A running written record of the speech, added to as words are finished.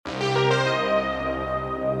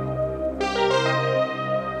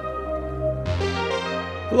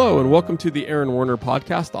Hello, and welcome to the Aaron Warner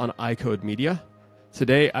podcast on iCode Media.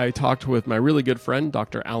 Today, I talked with my really good friend,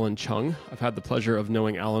 Dr. Alan Chung. I've had the pleasure of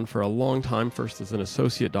knowing Alan for a long time, first as an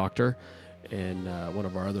associate doctor in one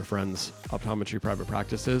of our other friends' optometry private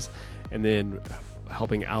practices, and then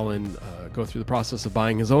helping Alan go through the process of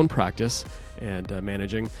buying his own practice and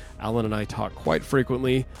managing. Alan and I talk quite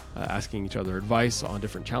frequently, asking each other advice on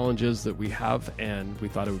different challenges that we have, and we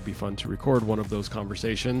thought it would be fun to record one of those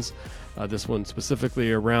conversations. This one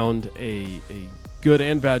specifically around a good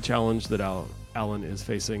and bad challenge that Alan is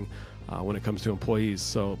facing when it comes to employees.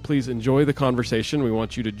 So please enjoy the conversation. We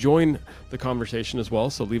want you to join the conversation as well.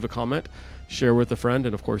 So leave a comment, share with a friend,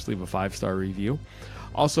 and of course, leave a 5-star review.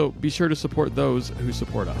 Also, be sure to support those who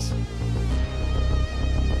support us.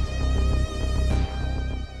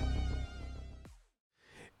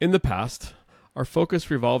 In the past, our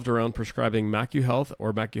focus revolved around prescribing MacuHealth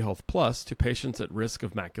or MacuHealth Plus to patients at risk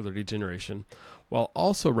of macular degeneration, while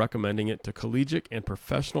also recommending it to collegiate and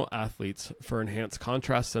professional athletes for enhanced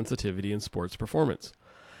contrast sensitivity in sports performance.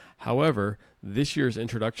 However, this year's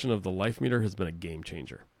introduction of the LifeMeter has been a game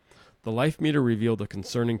changer. The LifeMeter revealed a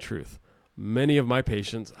concerning truth. Many of my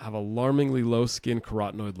patients have alarmingly low skin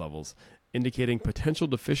carotenoid levels, indicating potential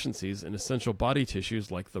deficiencies in essential body tissues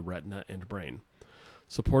like the retina and brain.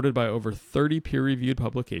 Supported by over 30 peer-reviewed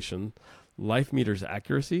publications, LifeMeter's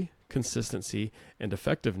accuracy, consistency, and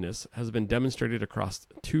effectiveness has been demonstrated across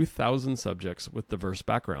 2,000 subjects with diverse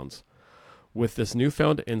backgrounds. With this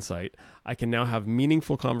newfound insight, I can now have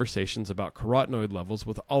meaningful conversations about carotenoid levels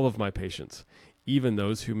with all of my patients, even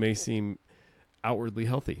those who may seem outwardly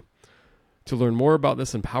healthy. To learn more about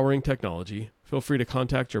this empowering technology, feel free to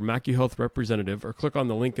contact your MacuHealth representative or click on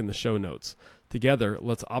the link in the show notes. Together,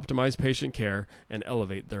 let's optimize patient care and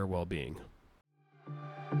elevate their well-being.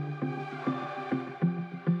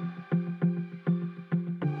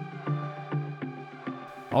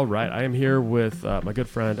 All right, I am here with my good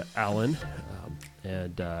friend Alan.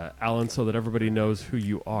 Alan, so that everybody knows who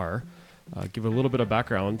you are, give a little bit of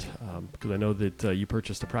background, because I know that you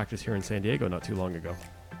purchased a practice here in San Diego not too long ago.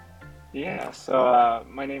 Yeah, so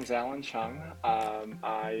my name's Alan Chung.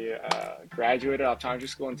 I graduated optometry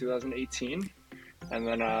school in 2018, and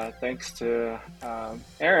then thanks to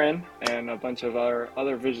Aaron and a bunch of our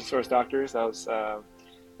other Vision Source doctors, I was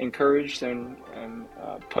encouraged and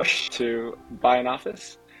pushed to buy an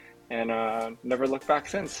office, and never looked back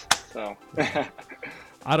since. So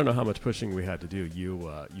I don't know how much pushing we had to do. You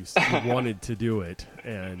wanted to do it,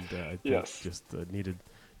 and I think just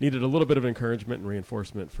needed a little bit of encouragement and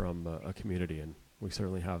reinforcement from a community, and we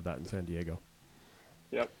certainly have that in San Diego.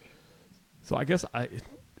 Yep. So I guess I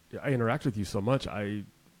interact with you so much.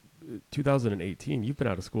 2018, you've been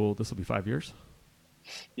out of school. This will be 5 years?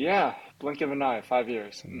 Yeah, blink of an eye, 5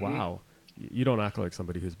 years. Mm-hmm. Wow. You don't act like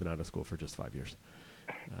somebody who's been out of school for just 5 years.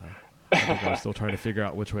 I think I'm still trying to figure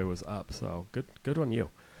out which way was up, so good on you.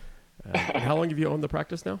 And how long have you owned the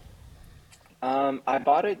practice now? I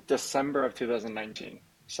bought it December of 2019.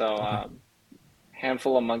 So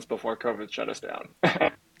handful of months before COVID shut us down.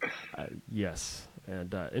 Yes.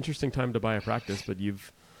 And interesting time to buy a practice, but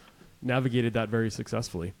you've navigated that very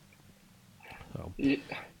successfully. So, yeah.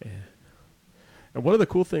 And one of the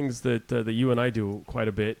cool things that you and I do quite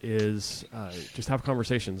a bit is just have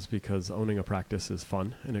conversations, because owning a practice is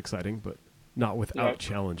fun and exciting, but not without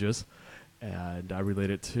challenges. And I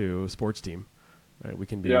relate it to sports team. Right? We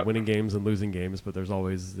can be winning games and losing games, but there's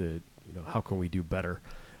always how can we do better?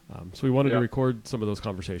 So we wanted to record some of those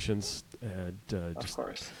conversations, and just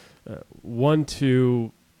one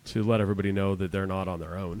to let everybody know that they're not on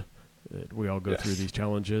their own. That we all go through these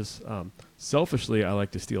challenges. Selfishly, I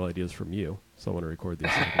like to steal ideas from you, so I want to record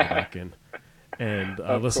these and go back in and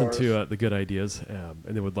listen to the good ideas, and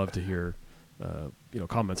then would love to hear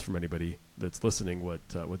comments from anybody that's listening, what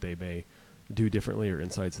they may do differently or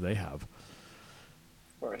insights they have.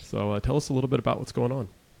 So tell us a little bit about what's going on.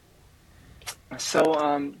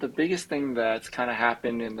 So the biggest thing that's kind of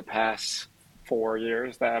happened in the past 4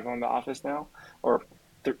 years that I've owned the office now, or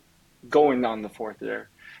going on the 4th year,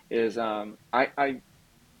 is I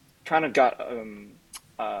kind of got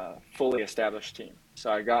a fully established team.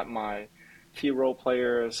 So I got my key role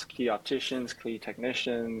players, key opticians, key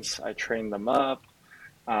technicians. I trained them up,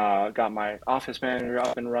 got my office manager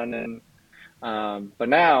up and running. But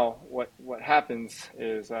now what happens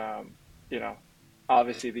is,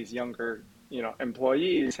 obviously these younger,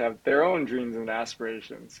 employees have their own dreams and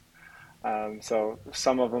aspirations. So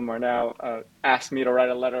some of them are now asked me to write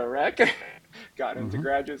a letter of rec, got into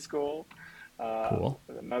graduate school. Cool.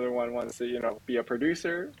 Another one wants to, be a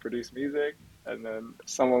producer, produce music. And then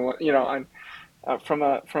someone, from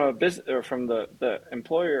a business or from the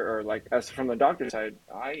employer or like as from the doctor side,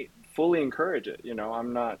 I fully encourage it.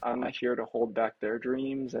 I'm not here to hold back their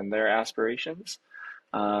dreams and their aspirations.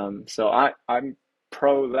 So I'm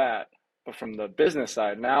pro that. But from the business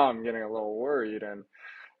side, now I'm getting a little worried, and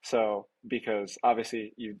so because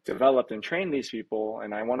obviously you developed and trained these people,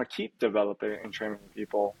 and I want to keep developing and training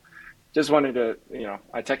people. Just wanted to,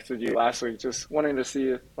 I texted you last week, just wanting to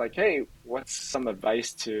see like, hey, what's some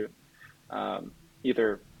advice to um,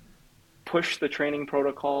 either push the training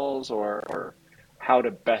protocols or how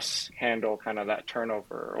to best handle kind of that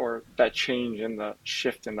turnover or that change in the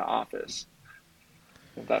shift in the office,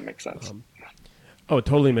 if that makes sense. Um, oh, it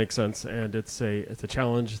totally makes sense, and it's a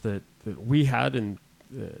challenge that we had, and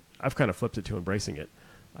I've kind of flipped it to embracing it.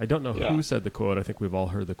 I don't know Yeah, who said the quote. I think we've all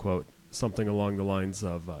heard the quote, something along the lines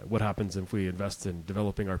of, "What happens if we invest in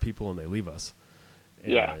developing our people and they leave us?"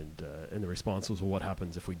 yeah, And the response was, "Well, what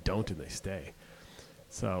happens if we don't and they stay?"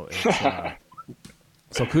 So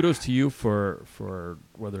so kudos to you for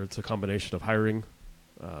whether it's a combination of hiring,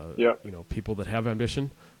 yep, people that have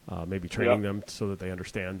ambition, maybe training yep, them so that they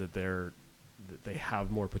understand that they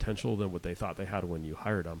have more potential than what they thought they had when you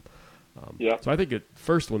hired them. yep, So I think at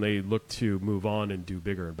first when they look to move on and do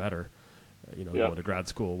bigger and better, yep. going to grad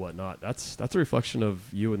school, whatnot, that's a reflection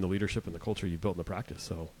of you and the leadership and the culture you've built in the practice.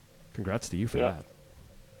 So congrats to you for Yeah. that.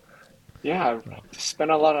 Yeah, I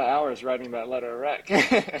spent a lot of hours writing that letter of rec.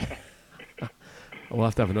 We'll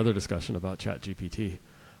have to have another discussion about Chat GPT.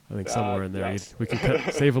 I think somewhere in there Yes. we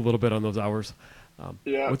could save a little bit on those hours.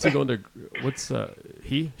 Yeah. What's he going to? What's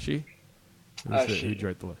he? She? Who's the? Who'd She. you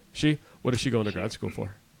write the? She? What is she going to She. grad school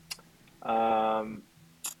for? Um,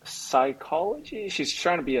 Psychology. She's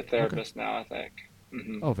trying to be a Okay. therapist now, I think.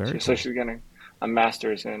 Oh, very So cool. she's getting a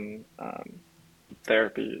master's in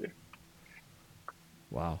therapy.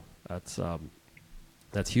 Wow, that's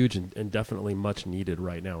huge and definitely much needed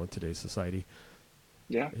right now in today's society.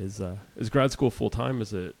 Yeah. Is grad school full time?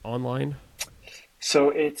 Is it online?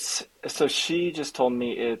 So she just told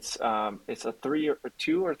me it's a 3 year, a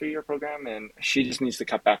 2 or 3 year program, and she just needs to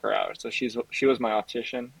cut back her hours. So she was my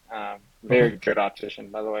optician, Okay. very good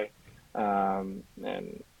optician, by the way,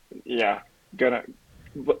 and yeah, gonna.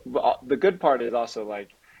 But the good part is also like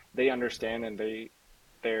they understand and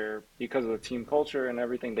they're because of the team culture and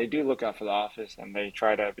everything. They do look out for the office and they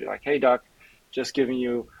try to be like, hey doc, just giving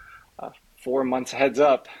you 4 months heads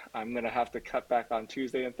up, I'm gonna have to cut back on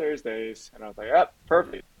Tuesday and Thursdays. And I was like, yep,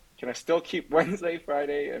 perfect. Can I still keep Wednesday,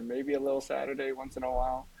 Friday, and maybe a little Saturday once in a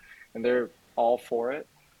while? And they're all for it.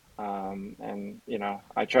 And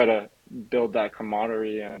I try to build that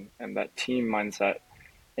camaraderie and that team mindset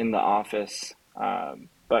in the office.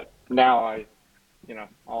 But now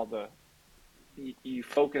all you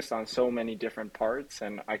focus on so many different parts,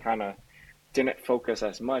 and I kind of didn't focus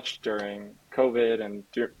as much during COVID and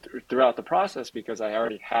throughout the process because I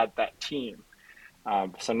already had that team.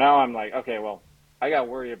 So now I'm like, okay, well, I got to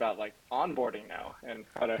worry about like onboarding now and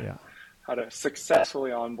Yeah. how to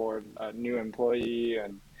successfully onboard a new employee,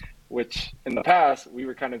 and which in the past we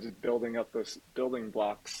were kind of just building up those building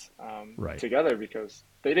blocks Right. together because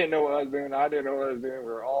they didn't know what I was doing, I didn't know what I was doing. We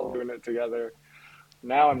were all doing it together.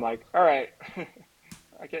 Now I'm like, all right,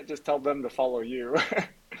 I can't just tell them to follow you.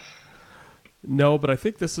 No, but I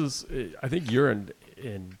think this is. I think you're in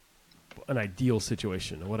an ideal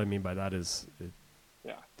situation, and what I mean by that is,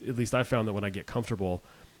 Yeah. at least I found that when I get comfortable,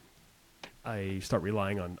 I start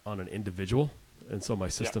relying on an individual, and so my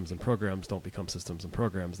Yeah. systems and programs don't become systems and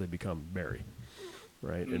programs; they become Mary,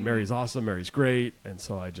 right? And Mm, Mary's awesome, Mary's great, and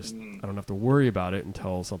so mm, I don't have to worry about it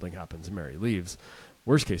until something happens and Mary leaves.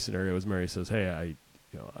 Worst case scenario is Mary says, "Hey,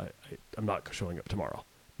 I'm not showing up tomorrow."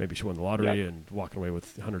 Maybe she won the lottery yep. and walking away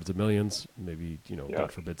with hundreds of millions. Maybe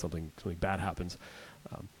God Yep. forbid something bad happens.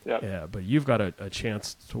 Yep. Yeah, but you've got a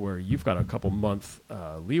chance to where you've got a couple month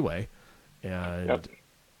leeway, Yep. and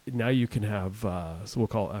now you can have. So we'll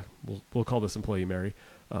call this employee Mary.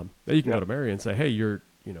 Now you can go to Yep. Mary and say, "Hey,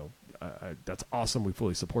 that's awesome. We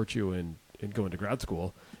fully support you in going to grad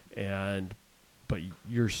school, and but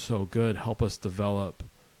you're so good. Help us develop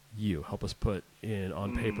you. Help us put in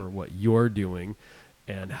on Mm, paper what you're doing,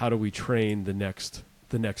 and how do we train the next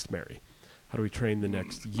Mary? How do we train the mm,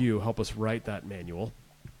 next you? Help us write that manual.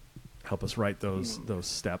 Help us write those mm. those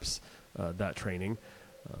steps, that training.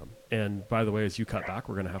 And by the way, as you cut back,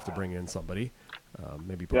 we're going to have to bring in somebody,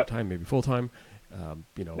 maybe part Yep. time, maybe full time,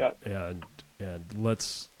 Yep. and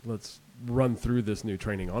let's run through this new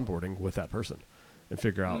training onboarding with that person, and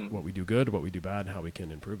figure out Mm, what we do good, what we do bad, and how we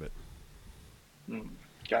can improve it. mm.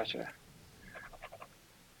 Gotcha.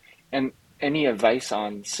 And any advice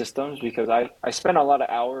on systems because I spend a lot of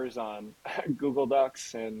hours on Google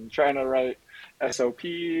Docs and trying to write SOPs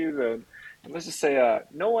and let's just say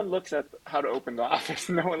no one looks at how to open the office,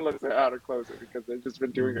 no one looks at how to close it because they've just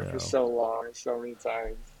been doing it for No, so long and so many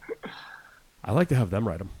times. I like to have them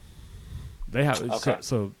write them. They have Okay.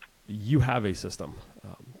 so you have a system.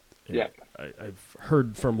 And Yep. I've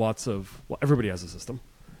heard from lots of everybody has a system,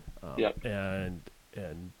 Yep. and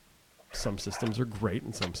some systems are great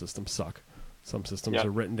and some systems suck. Some systems are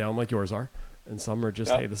Yep. written down like yours are, and some are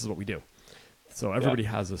just, hey, Yep. this is what we do. So Yep. everybody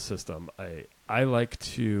has a system. I like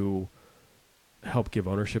to help give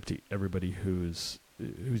ownership to everybody who's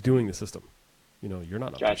doing the system. You're not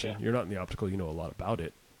an optician. Gotcha. You're not in the optical. You know a lot about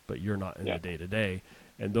it, but you're not in the Yep. day to day.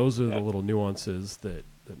 And those are the Yep. little nuances that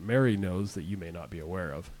Mary knows that you may not be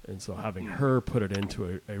aware of. And so having Mm. her put it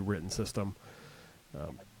into a written system,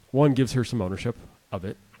 one gives her some ownership of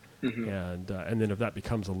it, Hmm. and then if that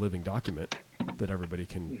becomes a living document that everybody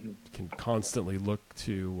Hmm. can constantly look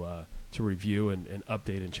to review and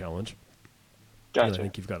update and challenge, then I Gotcha.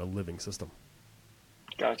 think you've got a living system.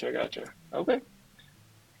 Gotcha. Gotcha. Okay.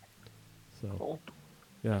 So Cool.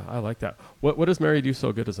 yeah, I like that. What does Mary do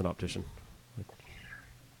so good as an optician? Like,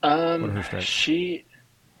 what are her strengths?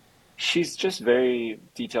 She's just very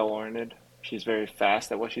detail oriented. She's very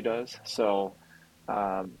fast at what she does. So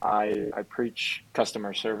I preach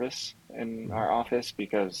customer service in Hmm. our office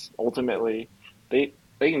because ultimately they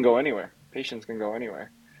can go anywhere. Patients can go anywhere,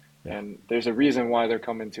 Yeah, and there's a reason why they're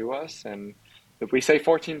coming to us. And if we say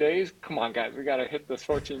 14 days, come on, guys, we got to hit this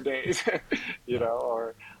 14 days, yeah,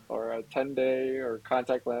 or a 10-day or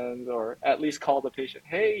contact lens, or at least call the patient.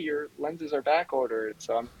 Hey, your lenses are back ordered.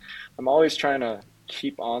 So I'm always trying to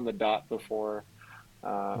keep on the dot before hmm,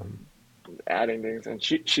 um, adding things, and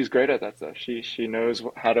she's great at that stuff. She knows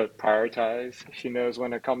how to prioritize. She knows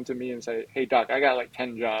when to come to me and say, "Hey, doc, I got like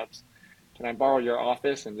 10 jobs. Can I borrow your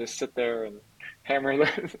office and just sit there and hammer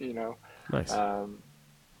this?" nice. Um,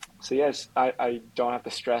 so yes, I don't have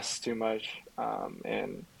to stress too much,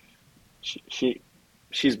 and she, she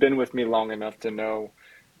she's been with me long enough to know,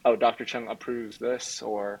 oh, Dr. Chung approves this,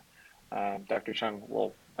 or Dr. Chung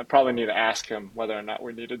will. I probably need to ask him whether or not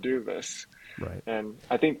we need to do this. Right. And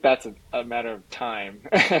I think that's a matter of time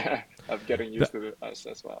of getting used That to us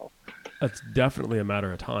as well. that's definitely a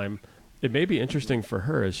matter of time. It may be Hmm. interesting for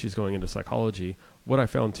her as she's going into psychology. What I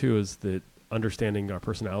found too is that understanding our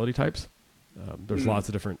personality types. There's Hmm. lots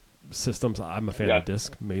of different systems. I'm a fan of Yeah.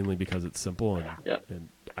 DISC mainly because it's simple Yep. and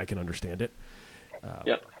I can understand it. Uh,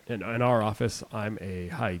 Yep. in our office, I'm a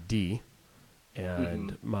high D, Hmm.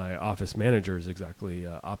 and my office manager is exactly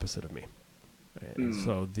opposite of me. And Mm.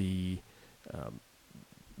 so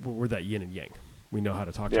we're that yin and yang. We know how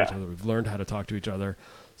to talk to each Yeah. other. We've learned how to talk to each other.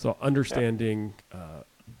 So Yep. understanding,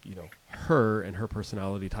 her and her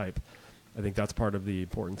personality type, I think that's part of the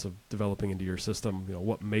importance of developing into your system.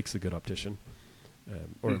 What makes a good optician,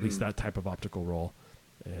 or at least Hmm. that type of optical role,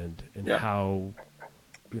 and Yep. how,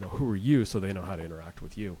 who are you, so they know how to interact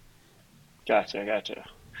with you. Gotcha. Gotcha.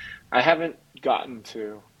 I haven't gotten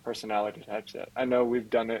to personality types yet. I know we've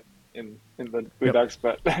done it in the Blue Yep. Ducks,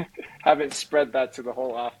 but haven't spread that to the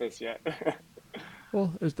whole office yet.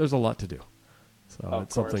 Well, there's a lot to do. So Of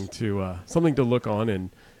it's something course. to look on, and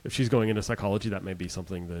if she's going into psychology, that may be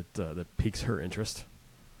something that piques her interest.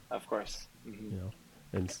 Of course. Hmm.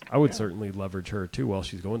 And I would Yeah. certainly leverage her too while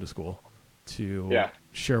she's going to school to Yeah.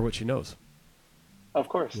 share what she knows, Of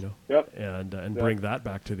course. Yep. and Yep. bring that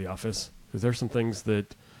back to the office, because there's some things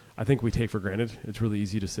that I think we take for granted. It's really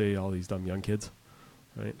easy to say all these dumb young kids,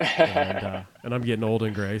 right? And I'm getting old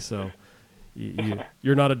and gray, so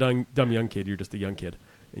you're not a dumb young kid. You're just a young kid,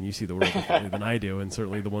 and you see the world differently than I do. And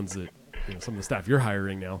certainly the ones that some of the staff you're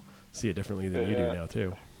hiring now see it differently than you do Yeah. now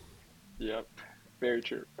too. Yep. Very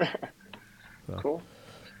true. So Cool.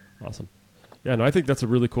 awesome. Yeah, no, I think that's a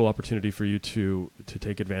really cool opportunity for you to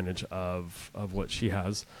take advantage of what she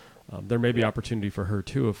has. There may be Yeah. opportunity for her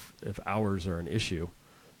too if hours are an issue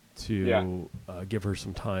Yeah. to give her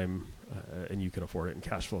some time, and you can afford it and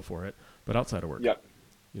cash flow for it, but outside of work, Yep.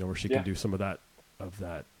 where she can Yeah. do some of that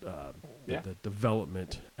Yeah. the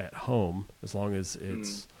development at home, as long as Mm.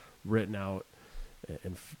 it's written out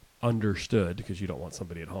and understood, because you don't want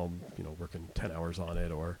somebody at home working 10 hours on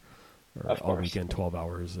it, or Of all course. weekend 12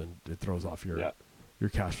 hours, and it throws off Yeah. your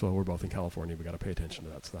cash flow. We're both in California. We got to pay attention to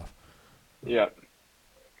that stuff. Yep.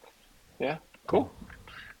 Yeah. So Cool.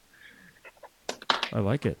 I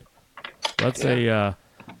like it. That's Yeah.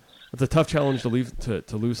 a tough challenge to leave to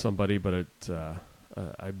lose somebody, but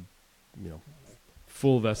I'm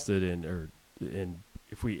full vested in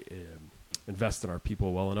if we invest in our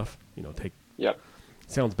people well enough, take Yep.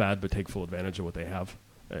 sounds bad, but take full advantage of what they have,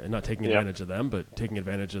 and not taking Yep. advantage of them, but taking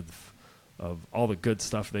advantage of all the good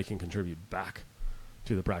stuff they can contribute back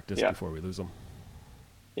to the practice Yeah. before we lose them.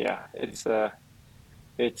 Yeah.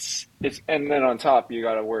 It's and then on top you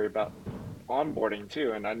got to worry about onboarding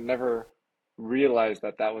too. And I never realized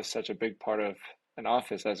that that was such a big part of an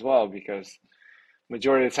office as well, because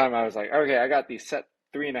majority of the time I was like, okay, I got these set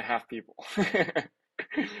 3.5 people,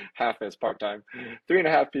 half as part time,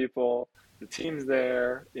 3.5 people. The team's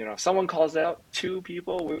there. Someone calls out 2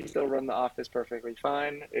 people, we still run the office perfectly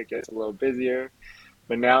fine. It gets a little busier,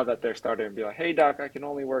 but now that they're starting to be like, hey, doc, I can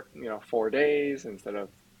only work 4 days instead of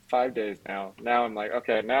 5 days now. Now I'm like,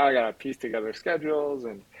 okay, now I gotta piece together schedules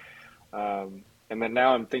and then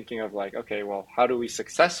now I'm thinking of like, okay, well, how do we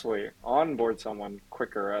successfully onboard someone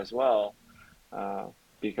quicker as well? Uh,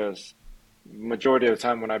 because majority of the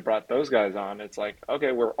time when I brought those guys on, it's like,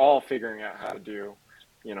 okay, we're all figuring out how to do,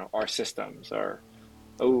 our systems, or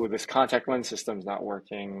oh, this contact lens system's not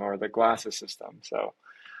working, or the glasses system. So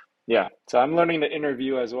yeah, so I'm learning to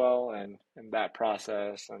interview as well, and that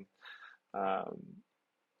process, um,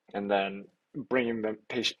 and then bringing them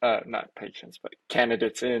not patients, but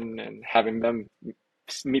candidates in, and having them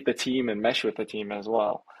meet the team and mesh with the team as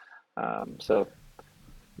well. So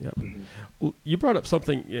Yep. mhm, Well, you brought up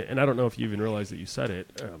something, and I don't know if you even realized that you said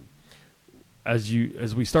it.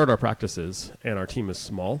 As we start our practices and our team is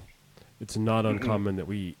small, it's not mhm, uncommon that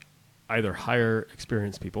we either hire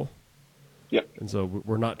experienced people, yep, and so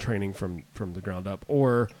we're not training from the ground up,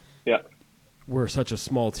 or yep, we're such a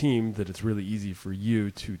small team that it's really easy for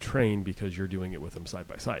you to train because you're doing it with them side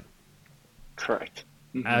by side. correct.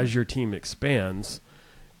 Hmm. As your team expands,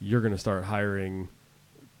 you're going to start hiring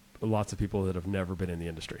lots of people that have never been in the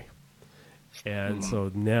industry. And Mm,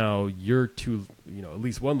 so now you're at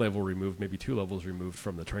least one level removed, maybe 2 levels removed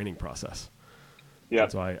from the training process.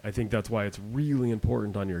 And yep, so I think that's why it's really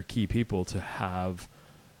important on your key people to have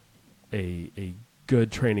a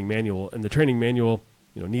good training manual. And the training manual,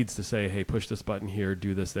 needs to say, hey, push this button here,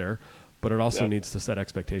 do this there. But it also yep. needs to set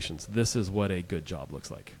expectations. This is what a good job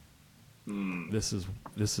looks like. Mm,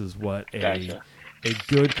 This is what gotcha. a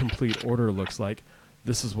good complete order looks like.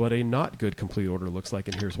 This is what a not good complete order looks like,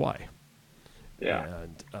 and here's why. Yeah,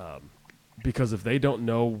 And because if they don't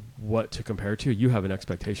know what to compare to, you have an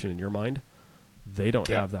expectation in your mind. They don't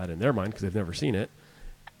yeah. have that in their mind because they've never seen it,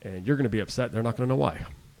 and you're going to be upset. They're not going to know why,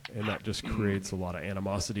 and that just Mm, creates a lot of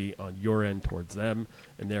animosity on your end towards them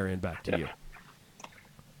and their end back to yeah, you.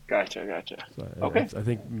 gotcha, gotcha. So Okay. I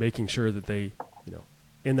think making sure that they,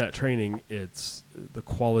 in that training, it's the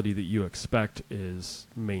quality that you expect is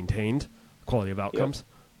maintained, quality of Yep, outcomes,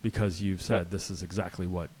 because you've yep, said this is exactly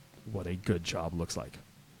what a good job looks like.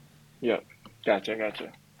 yep. Gotcha,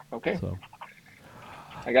 gotcha. Okay. So,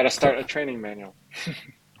 I got to so start a training manual.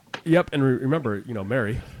 yep, and remember,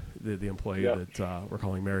 Mary, the employee Yep, that we're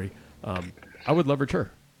calling Mary, I would leverage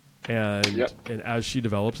her, and yep, as she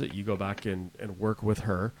develops it, you go back and work with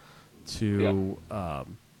her yep,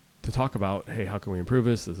 to talk about, hey, how can we improve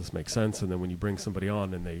this? Does this make sense? And then when you bring somebody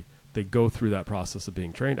on and they go through that process of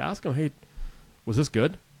being trained, ask them, hey, was this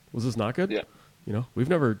good? Was this not good? yep, We've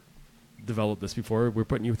never developed this before. We're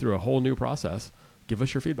putting you through a whole new process. Give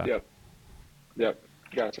us your feedback. yep, yep.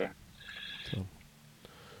 Gotcha.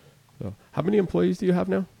 So, how many employees do you have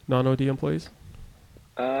now? Non-OD employees?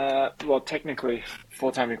 Well, technically,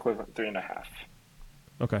 full-time equivalent 3.5.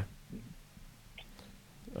 Okay.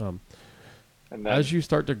 Um, And as then, you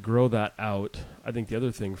start to grow that out, I think the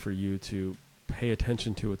other thing for you to pay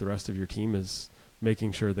attention to with the rest of your team is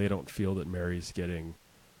making sure they don't feel that Mary's getting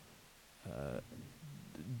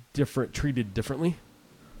treated differently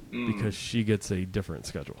mm, because she gets a different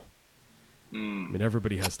schedule. I mm, mean,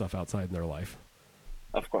 everybody has stuff outside in their life,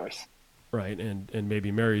 of course. right? And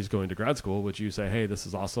maybe Mary's going to grad school, which you say, hey, this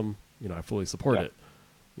is awesome. I fully support Yeah, it.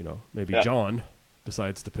 Maybe yeah, John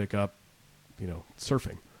decides to pick up,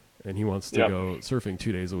 surfing, and he wants to yep, go surfing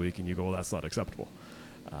 2 days a week, and you go, well, that's not acceptable.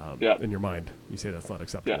 yep, In your mind, you say that's not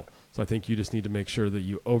yeah. acceptable. So I think you just need to make sure that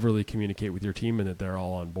you overly communicate with your team and that they're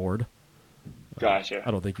all on board. Gotcha.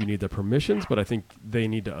 I don't think you need the permissions, but I think they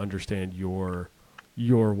need to understand your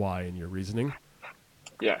why and your reasoning.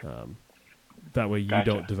 Yeah, That way you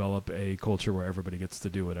don't gotcha. develop a culture where everybody gets to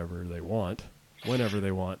do whatever they want, whenever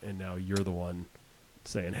they want, and now you're the one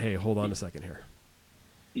saying, hey, hold on a second here.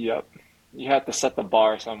 Yep. You have to set the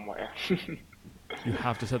bar somewhere. You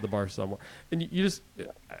have to set the bar somewhere. And you just,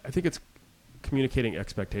 I think it's communicating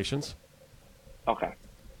expectations. Okay,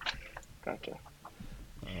 gotcha.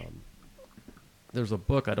 There's a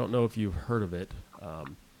book, I don't know if you've heard of it.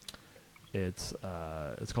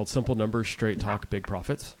 It's called Simple Numbers, Straight Talk, Big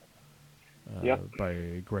Profits, Yep,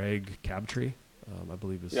 by Greg Cabtree, I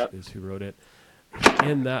believe yep, is who wrote it.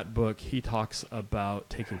 in that book, he talks about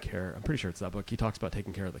taking care. I'm pretty sure it's that book. He talks about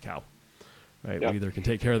taking care of the cow. Right? We Yep. either can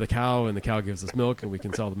take care of the cow, and the cow gives us milk, and we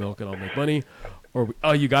can sell the milk, and I'll make money, or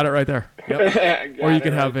oh, you got it right there. Yep. Or you Got it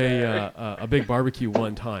can have right there. a big barbecue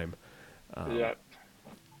one time. Yep.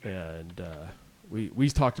 And we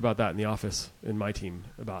talked about that in the office in my team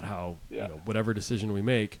about how Yeah. whatever decision we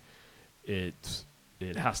make, it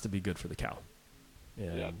has to be good for the cow.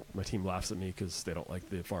 Yep. And my team laughs at me because they don't like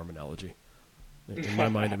the farm analogy. In my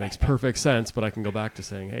mind, it makes perfect sense, but I can go back to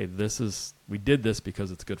saying, hey, we did this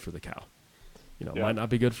because it's good for the cow. It Yep. might not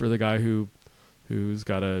be good for the guy who's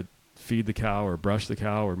got to feed the cow or brush the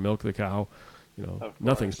cow or milk the cow. Of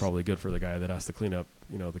Nothing's course. probably good for the guy that has to clean up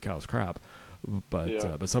the cow's crap.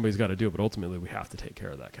 Yeah. But somebody's got to do it. But ultimately, we have to take care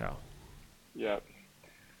of that cow. Yep.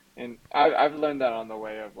 And I've learned that on the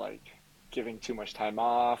way of like giving too much time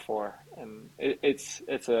off, and it's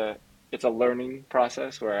a learning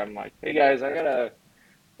process where I'm like, hey guys,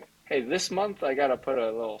 hey, this month I gotta put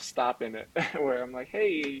a little stop in it where I'm like,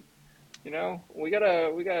 hey,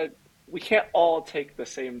 we can't all take the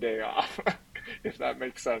same day off, if that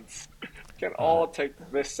makes sense. We can Uh, all take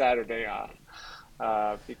this Saturday off,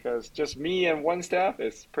 because just me and one staff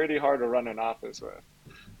is pretty hard to run an office with.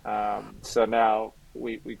 So now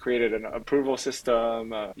we created an approval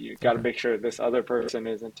system. You got to okay. make sure this other person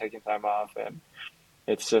isn't taking time off, and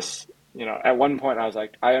it's just, at one point I was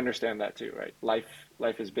like, I understand that too, right?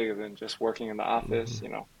 Life is bigger than just working in the Hmm. office,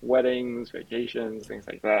 weddings, vacations, things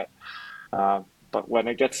like that. But when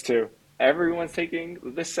it gets to everyone's taking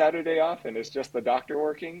this Saturday off and it's just the doctor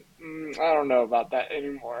working, I don't know about that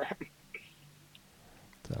anymore.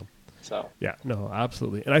 So So, yeah, no,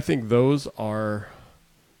 absolutely. And I think those are,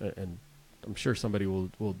 and I'm sure somebody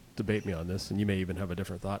will debate me on this, and you may even have a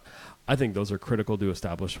different thought. I think those are critical to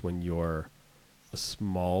establish when you're a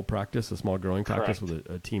small practice, a small growing practice with correct.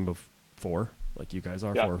 a team of four, like you guys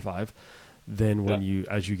are, four Yep. or five, then Yep.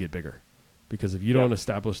 as you get bigger. Because if you don't Yep.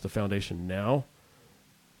 establish the foundation now,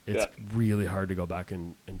 it's Yep. really hard to go back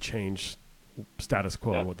and change status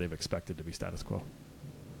quo and Yep. what they've expected to be status quo.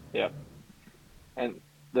 Yep. And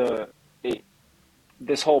the it,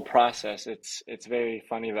 this whole process, it's very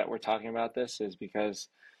funny that we're talking about this, is because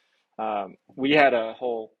we had a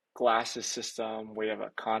whole glasses system, we have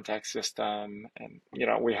a contact system, and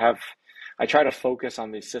I try to focus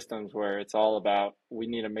on these systems where it's all about, we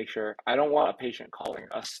need to make sure, I don't want a patient calling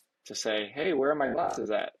us to say, hey, where are my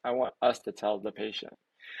glasses at? I want us to tell the patient.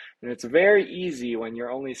 And it's very easy when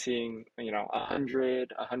you're only seeing,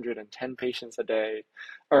 100, 110 patients a day,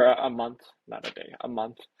 or a month, not a day, a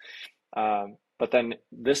month. But then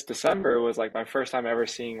this December was like my first time ever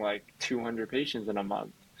seeing like 200 patients in a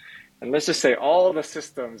month. And let's just say all the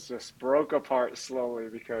systems just broke apart slowly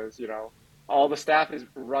because, all the staff is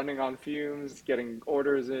running on fumes, getting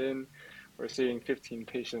orders in. We're seeing 15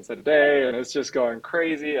 patients a day, and it's just going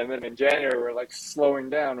crazy. And then in January, we're like slowing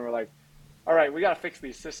down. We're like, all right, we got to fix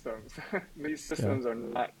these systems. These Yeah. systems are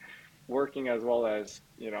not working as well as,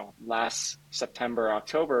 last September,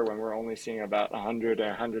 October, when we're only seeing about 100 or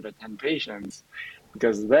 110 patients,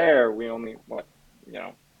 because there we only, what, you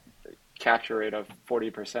know, capture rate of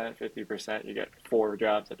 40%, 50%, you get 4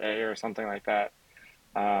 jobs a day or something like that.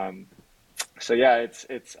 Um, so yeah,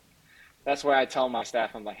 that's why I tell my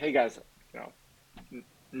staff, I'm like, hey guys, you know,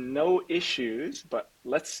 no issues, but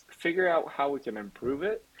let's figure out how we can improve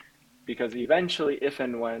it, because eventually, if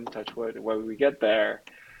and when, touch wood, when we get there,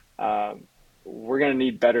 um, we're going to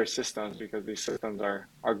need better systems, because these systems are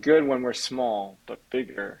good when we're small, but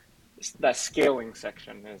bigger. That scaling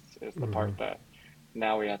section is the Hmm. part that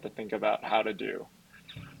now we have to think about how to do.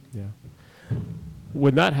 Yeah.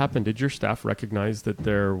 When that happened, did your staff recognize that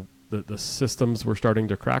the systems were starting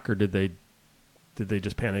to crack, or did they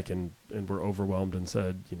just panic and were overwhelmed and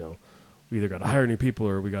said, we either got to hire new people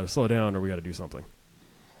or we got to slow down or we got to do something?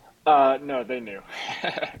 No, they knew.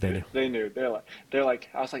 They knew. They knew. They're like,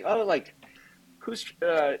 I was like, oh, like, who's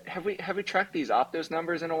have we tracked these Optos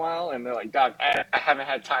numbers in a while? And they're like, Doc, I haven't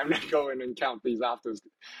had time to go in and count these Optos.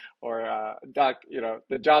 Or Doc,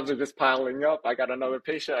 the jobs are just piling up. I got another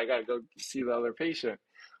patient. I got to go see the other patient.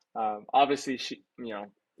 Obviously,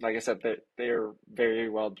 like I said, they're very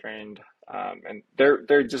well trained, and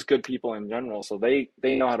they're just good people in general. So they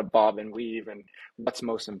know how to bob and weave, and what's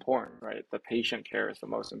most important, right? The patient care is the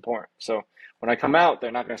most important. So when I come out,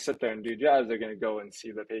 they're not going to sit there and do jobs. They're going to go and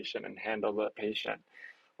see the patient and handle the patient,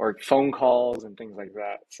 or phone calls and things like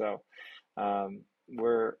that. So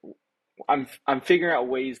we're I'm figuring out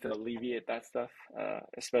ways to alleviate that stuff,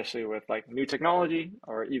 especially with like new technology,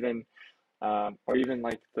 or even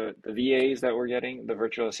like the VAs that we're getting, the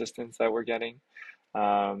virtual assistants that we're getting,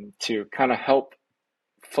 to kind of help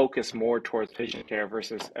focus more towards patient care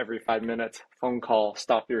versus every 5 minutes phone call,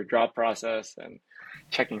 stop your job process, and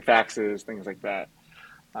checking faxes, things like that.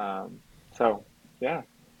 Um, so yeah,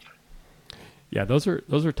 Yeah, those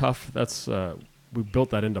are tough. That's we built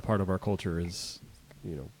that into part of our culture. Is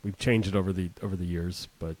we've changed it over the years,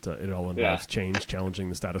 but it all yeah, involves change, challenging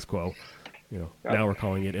the status quo. yep. Now we're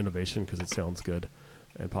calling it innovation because it sounds good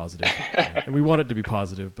and positive, and we want it to be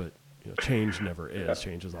positive. But change never is. Yep,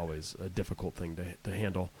 Change is always a difficult thing to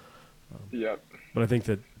handle. yep, But I think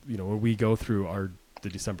that when we go through the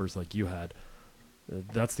Decembers like you had,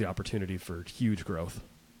 that's the opportunity for huge growth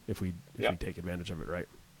if we yep, take advantage of it, right?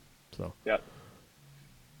 So, yep.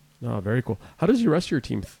 no, very cool. How does the rest of your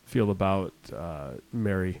team feel about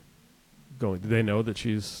Mary going? Do they know that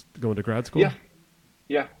she's going to grad Yeah, school?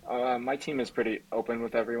 yeah. My team is pretty open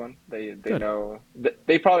with everyone. They Good. know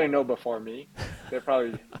they probably know before me. They're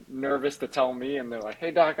probably nervous to tell me, and they're like,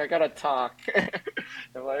 "Hey, doc, I gotta talk." I'm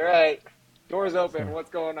like, "All right, doors open. So, What's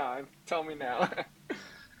going on? Tell me now."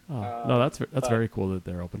 no, Um, that's but very cool that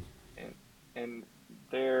they're open. and and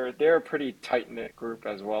they're a pretty tight knit group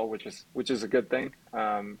as well, which is a good thing.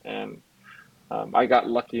 And I got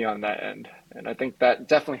lucky on that end, and I think that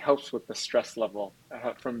definitely helps with the stress level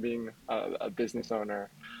from being a business owner.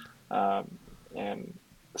 And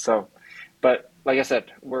so, but like I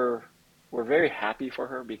said, we're very happy for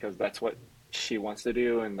her because that's what she wants to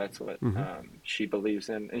do, and that's what Hmm. she believes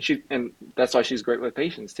in, and that's why she's great with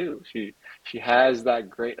patients too. She has that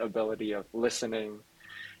great ability of listening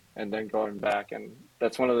and then going back, and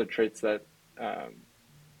that's one of the traits um,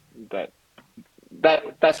 that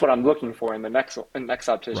that's what I'm looking for in the next Right.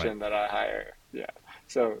 optician that I hire. Yeah.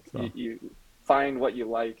 So So you find what you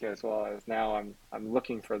like, as well as now I'm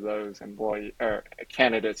looking for those employee or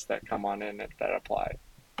candidates that come on in that apply.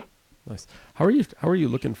 nice. How are you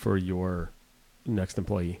looking for your next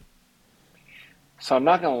employee? So I'm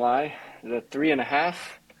not gonna lie, the 3.5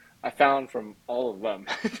 I found from all of them.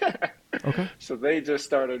 Okay. So they just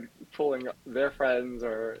started pulling their friends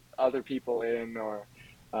or other people in, or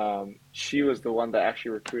she was the one that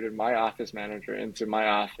actually recruited my office manager into my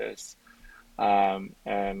office.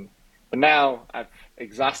 And but now I've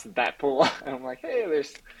exhausted that pool, and I'm like, hey,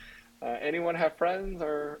 there's anyone have friends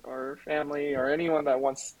or family or anyone that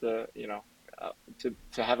wants to,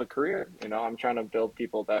 to have a career. I'm trying to build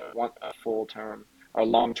people that want a full term or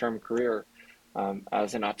long term career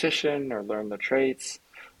as an optician or learn the traits.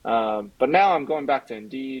 But now I'm going back to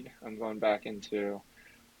Indeed. I'm going back into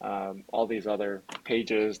all these other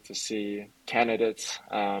pages to see candidates.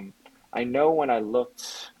 I know when I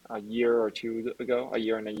looked a year or two ago, a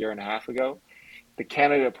year and a half ago, the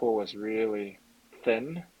candidate pool was really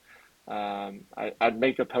thin. I'd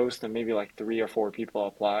make a post and maybe like 3 or 4 people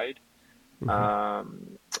applied. Hmm.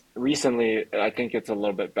 Um, Recently, I think it's a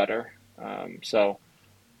little bit better. So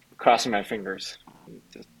crossing my fingers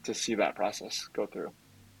to see that process go through.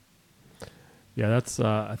 Yeah, that's.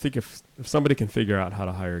 I think if somebody can figure out how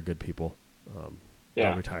to hire good people, they'll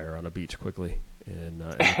Yeah. retire on a beach quickly in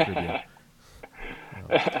the Caribbean.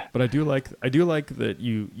 But I do like that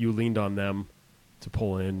you leaned on them to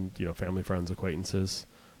pull in family, friends, acquaintances.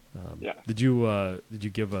 Yeah. Did you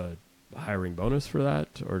give a hiring bonus for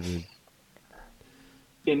that, or did?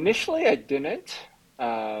 Initially, I didn't,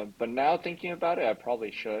 but now thinking about it, I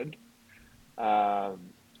probably should.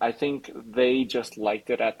 I think they just liked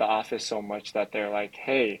it at the office so much that they're like,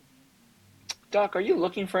 "Hey, Doc, are you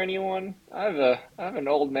looking for anyone? I have an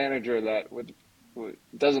old manager that would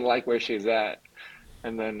doesn't like where she's at."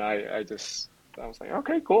 And then I was like,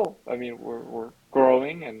 "Okay, cool." I mean, we're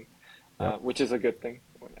growing, and Yep. which is a good thing.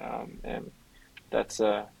 And that's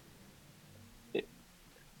it,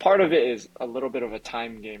 part of it is a little bit of a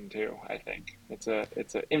time game too. I think it's a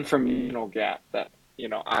informational gap that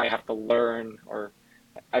I have to learn, or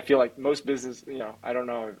I feel like most business, I don't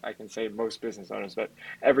know if I can say most business owners, but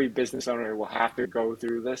every business owner will have to go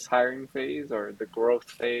through this hiring phase or the growth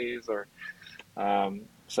phase, or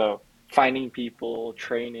so finding people,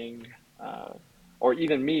 training, uh, or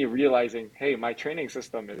even me realizing, hey, my training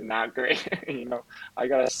system is not great. I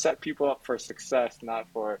gotta set people up for success, not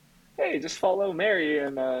for, hey, just follow Mary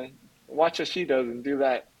and watch what she does and do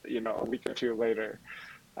that, a week or two later.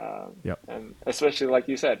 Yep. And especially like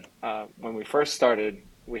you said, when we first started,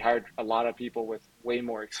 we hired a lot of people with way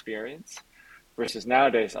more experience versus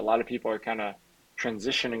nowadays, a lot of people are kind of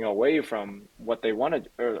transitioning away from what they wanted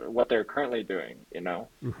or what they're currently doing,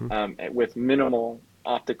 Hmm. with minimal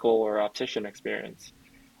optical or optician experience.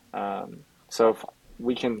 So if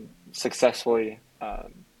we can successfully,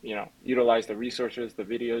 utilize the resources, the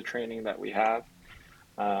video training that we have,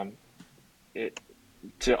 um, it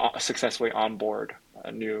to successfully onboard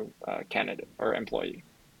a new candidate or employee.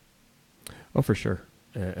 Oh, for sure.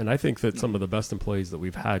 And I think that some of the best employees that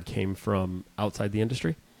we've had came from outside the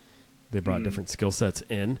industry. They brought Mm-hmm. different skill sets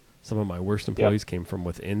in. Some of my worst Yep. employees came from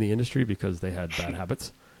within the industry because they had bad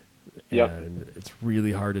habits. Yep. And it's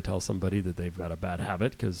really hard to tell somebody that they've got a bad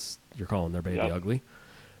habit because you're calling their baby Yep. ugly.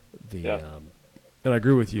 The Yep. And I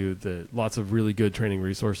agree with you that lots of really good training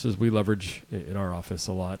resources we leverage in our office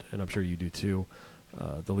a lot, and I'm sure you do too.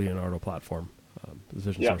 The Leonardo platform, the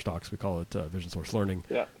Vision Yep. Source Docs, we call it Vision Source Learning,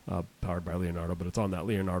 Yep. powered by Leonardo, but it's on that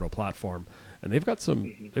Leonardo platform, and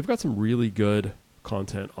Mm-hmm. they've got some really good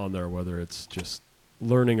content on there, whether it's just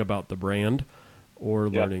learning about the brand or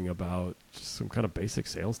Yep. learning about just some kind of basic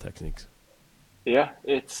sales techniques. Yeah,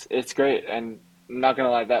 it's great, and I'm not gonna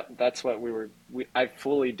lie, that's what I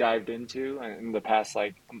fully dived into in the past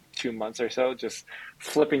like 2 months or so, just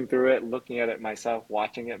flipping through it, looking at it myself,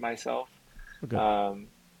 watching it myself. Oh, good. Um,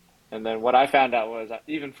 and then what I found out was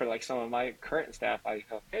even for like some of my current staff, I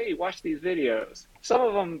go, hey, watch these videos. Some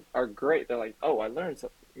of them are great. They're like, oh, I learned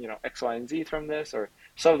X, Y, and Z from this, or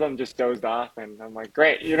some of them just dozed off, and I'm like,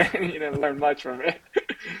 great, you didn't learn much from it.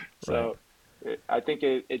 Right. So I think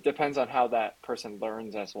it depends on how that person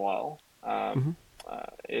learns as well. Mm-hmm.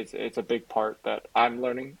 It's a big part that I'm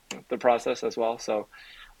learning the process as well. So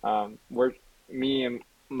we're me and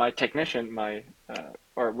my technician,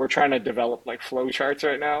 or we're trying to develop like flow charts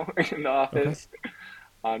right now in the Okay. office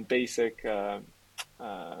on basic um,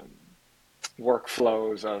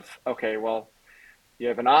 workflows of okay, well, you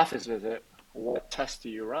have an office visit. What tests do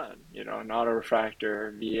you run? An auto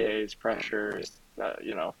refractor, VAs, pressures.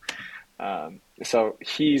 So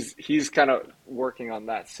he's kind of working on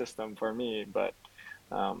that system for me, but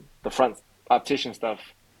the front optician stuff,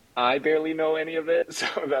 I barely know any of it, so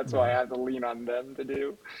that's why I Mm-hmm. have to lean on them to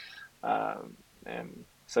do. And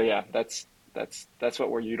so yeah, that's what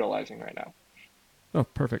we're utilizing right now. Oh,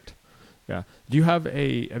 perfect. Yeah.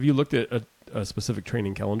 Have you looked at a specific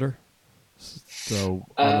training calendar? So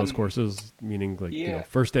on those Um, courses, meaning like, yeah,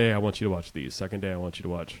 first day I want you to watch these, second day I want you to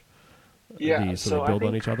watch yeah. these, so they So I build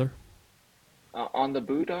on think each other. on the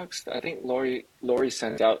Boo Docs, I think Lori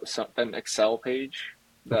sent out an Excel page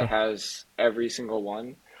that Okay. has every single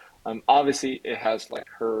one. Obviously, it has like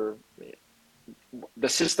the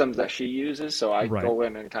systems that she uses. So I Right. go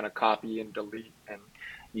in and kind of copy and delete and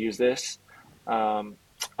use this. Um,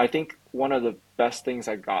 I think one of the best things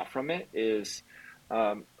I got from it is,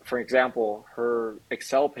 for example, her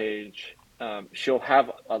Excel page. She'll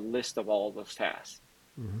have a list of all of those tasks,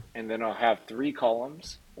 Mm-hmm. and then I'll have three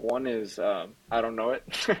columns. One is I don't know it.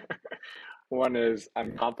 One is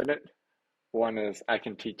I'm competent. One is I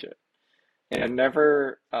can teach it. And I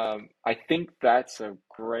never, I think that's a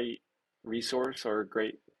great resource or a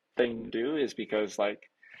great thing to do is because, like,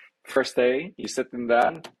 first day you sit them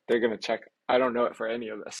down, they're going to check, I don't know it for any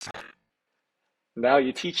of this. Now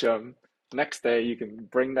you teach them. Next day you can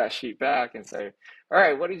bring that sheet back and say, all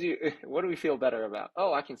right, what do we feel better about?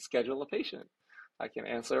 Oh, I can schedule a patient. I can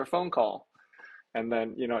answer a phone call. And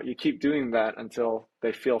then, you keep doing that until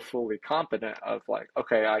they feel fully competent of like,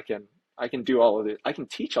 okay, I can do all of it. I can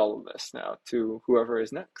teach all of this now to whoever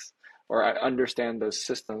is next, or I understand those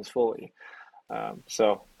systems fully.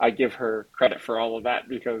 So I give her credit for all of that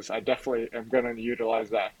because I definitely am going to utilize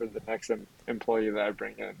that for the next employee that I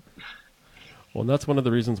bring in. Well, and that's one of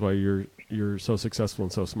the reasons why you're so successful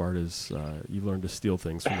and so smart is you learn to steal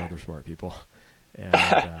things from other smart people,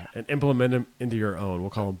 and implement them into your own.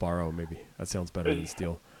 We'll call them borrow. Maybe that sounds better than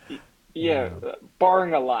steal. Yeah, Uh,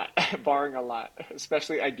 barring a lot, barring a lot,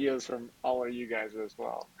 especially ideas from all of you guys as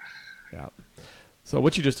well. yeah. So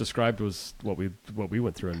what you just described was what we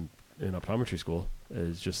went through in optometry school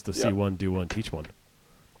is just the see Yep, one, do one, teach one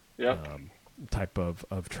yep, type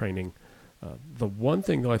of training. The one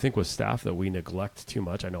thing though I think with staff that we neglect too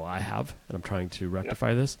much, I know I have, and I'm trying to yep,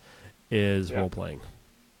 rectify this, is role yep. playing.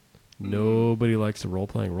 Mm, Nobody likes to role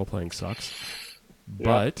playing. Role playing sucks.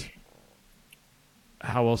 yep, But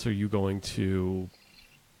how else are you going to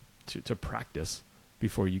practice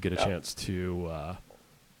before you get a yep, chance to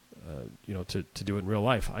do it in real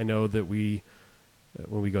life? I know that when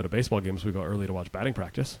we go to baseball games, we go early to watch batting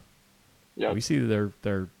practice. yep, We see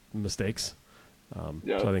their mistakes. So I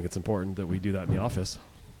yep, think it's important that we do that in the office.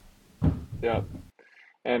 yep.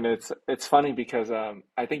 And it's funny because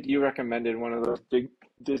I think you recommended one of those big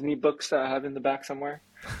Disney books that I have in the back somewhere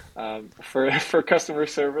for for customer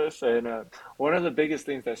service. And one of the biggest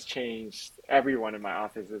things that's changed everyone in my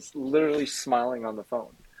office is literally smiling on the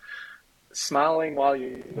phone, smiling while you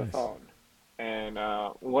use the Nice. phone. And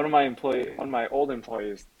one of my old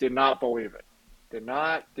employees did not believe it. Did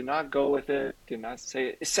not go with it. Did not say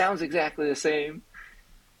it. It sounds exactly the same.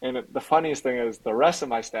 And the funniest thing is the rest of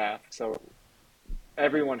my staff. So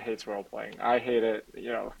everyone hates role playing. I hate it.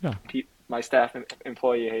 Yeah. My staff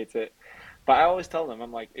employee hates it. But I always tell them,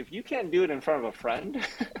 I'm like, if you can't do it in front of a friend,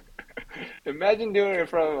 imagine doing it in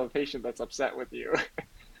front of a patient that's upset with you.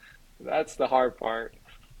 That's the hard part.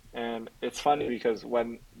 And it's funny because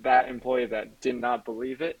when that employee that did not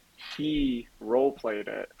believe it, he role played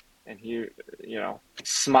it and he,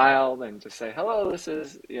 smiled and just say, hello, this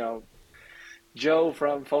is, Joe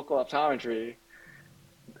from focal optometry.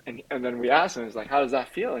 And then we asked him, he's like, how does that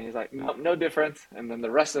feel? And he's like, no, no difference. And then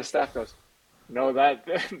the rest of the staff goes, no, that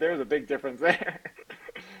there's a big difference there.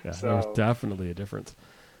 Yeah, there's So definitely a difference.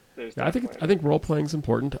 there's Yeah, definitely a I think role difference. playing is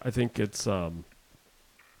important. I think it's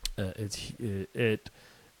it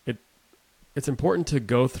it's important to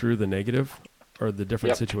go through the negative or the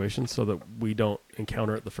different Yep. situations so that we don't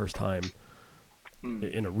encounter it the first time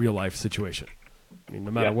Mm. in a real life situation. I mean,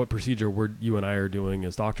 no matter Yep. what procedure you and I are doing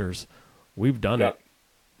as doctors, we've done it Yep.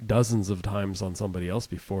 dozens of times on somebody else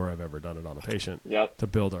before I've ever done it on a patient Yep. to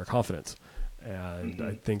build our confidence. And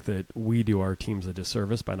I Hmm. think that we do our teams a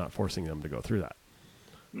disservice by not forcing them to go through that.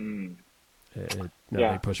 Mm. Now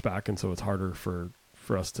they Yeah. push back, and so it's harder for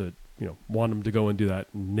us to want them to go and do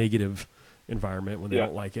that negative environment when they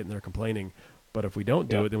don't Yep. like it and they're complaining. But if we don't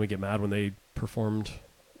do Yep. it, then we get mad when they performed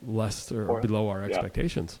less or Or below our yep.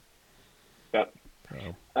 expectations. Yep.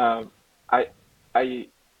 So, Um, I I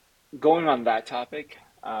going on that topic.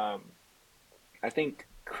 I think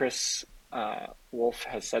Chris Wolf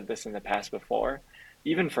has said this in the past before.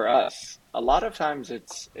 Even for us, a lot of times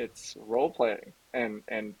it's role playing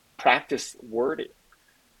and practice wording,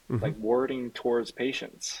 hmm like wording towards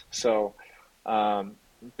patients. So um,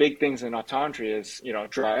 big things in optometry is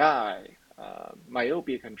dry eye,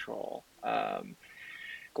 myopia control,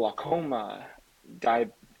 glaucoma, di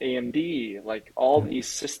AMD, like all yeah, these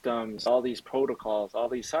systems, all these protocols, all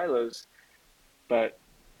these silos. But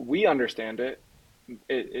we understand it.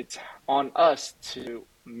 It's on us to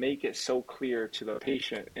make it so clear to the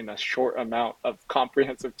patient in a short amount of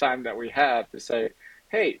comprehensive time that we have to say,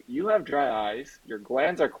 hey, you have dry eyes, your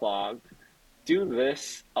glands are clogged, do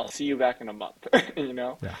this, I'll see you back in a month, you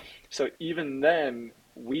know? yeah, So even then,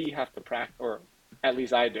 we have to practice, or at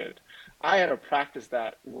least I did. I had to practice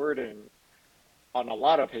that wording on a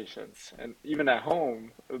lot of patients, and even at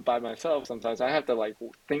home by myself sometimes I have to like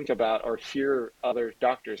think about or hear other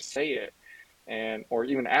doctors say it, and or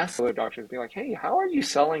even ask other doctors, be like, hey, how are you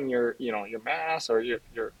selling your your mass or your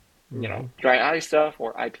hmm dry eye stuff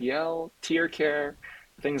or IPL tear care,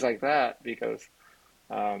 things like that, because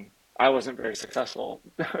um, I wasn't very successful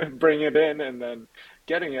bringing it in, and then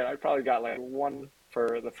getting it I probably got like one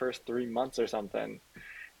for the first 3 months or something.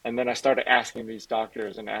 And then I started asking these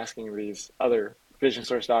doctors and asking these other vision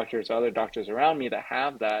source doctors, other doctors around me that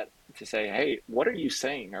have that, to say, hey, what are you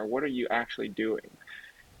saying or what are you actually doing?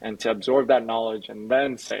 And to absorb that knowledge and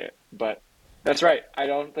then say it. But that's right. I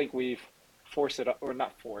don't think we've forced it, or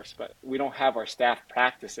not forced, but we don't have our staff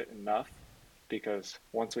practice it enough, because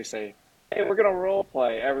once we say, hey, we're going to role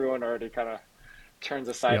play, everyone already kind of turns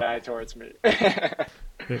a side yep. eye towards me.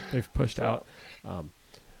 They've pushed out. So, Um,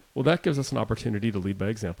 well, that gives us an opportunity to lead by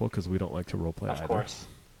example because we don't like to role play of either. course,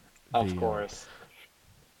 of The course.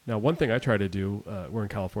 Now, one thing I try to do, we're in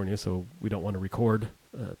California, so we don't want to record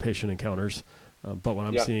patient encounters. But when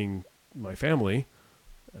I'm Yep. seeing my family,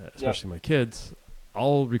 Yep. especially my kids,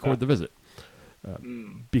 I'll record Yep. the visit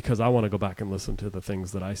Mm. because I want to go back and listen to the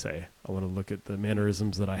things that I say. I want to look at the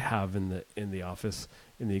mannerisms that I have in the office,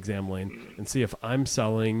 in the exam lane, Mm. and see if I'm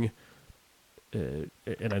selling.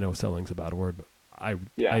 And I know selling's a bad word, but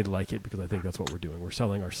Yeah. I like it because I think that's what we're doing. We're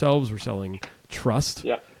selling ourselves. We're selling trust.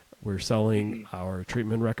 Yep. We're selling Hmm. our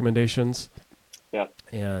treatment recommendations. Yep.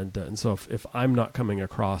 And so if I'm not coming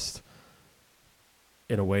across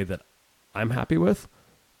in a way that I'm happy with,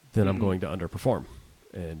 then I'm Hmm. going to underperform.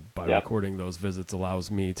 And by Yep. recording those visits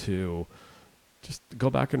allows me to just go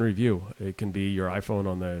back and review. It can be your iPhone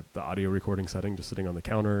on the audio recording setting, just sitting on the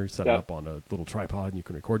counter, set it Yep. up on a little tripod, and you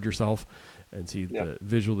can record yourself and see Yep.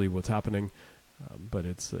 visually what's happening. But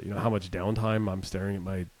it's how much downtime I'm staring at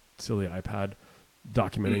my silly iPad,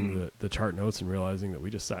 documenting Hmm. the chart notes and realizing that we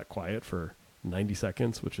just sat quiet for 90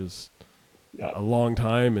 seconds, which is Yep. a long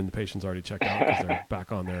time, and the patient's already checked out because they're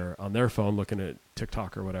back on their phone looking at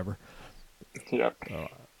TikTok or whatever. Yep. Uh,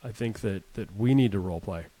 I think that we need to role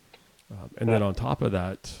play. And then Yep. on top of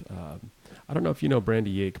that, I don't know if you know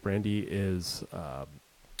Brandy Yake. Brandy is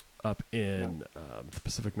up Yep. in the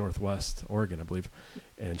Pacific Northwest, Oregon, I believe.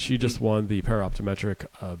 And she Hmm. just won the Para-Optometric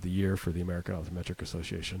of the Year for the American Optometric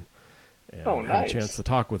Association. Oh, And had a chance nice. to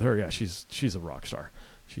talk with her. Yeah, she's a rock star.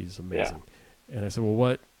 She's Yeah. amazing. And I said, well,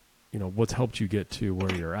 what what's helped you get to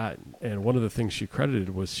where you're at. And one of the things she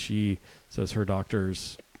credited was, she says her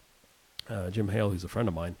doctors, Jim Hale, who's a friend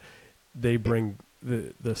of mine, they bring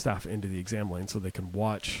the staff into the exam lane so they can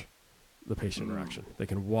watch the patient interaction. They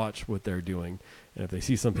can watch what they're doing. And if they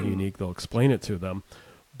see something unique, they'll explain it to them.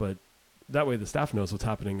 But that way the staff knows what's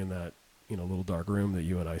happening in that, little dark room that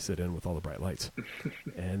you and I sit in with all the bright lights.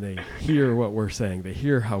 And they hear what we're saying. They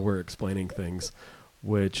hear how we're explaining things,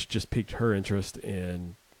 which just piqued her interest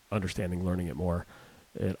in understanding, learning it more.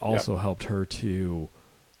 It also helped her to,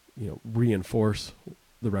 reinforce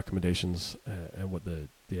the recommendations and what the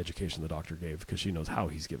education the doctor gave, because she knows how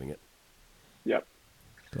he's giving it. Yep.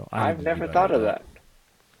 So I've never thought of that.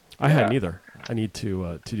 I hadn't either. I need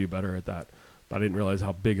to do better at that, but I didn't realize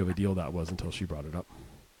how big of a deal that was until she brought it up.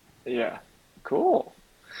 Yeah. Cool.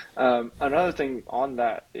 Another thing on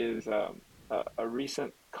that is a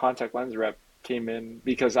recent contact lens rep came in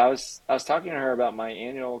because I was talking to her about my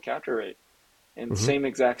annual capture rate in the same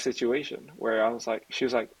exact situation where she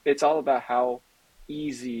was like, it's all about how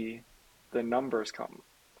easy the numbers come.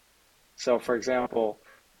 So for example,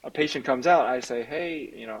 a patient comes out, I say,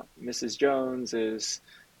 hey, Mrs. Jones is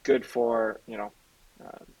good for,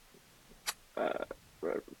 uh,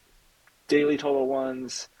 daily total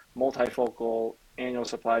ones, multifocal, annual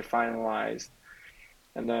supply finalized.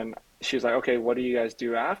 And then she was like, okay, what do you guys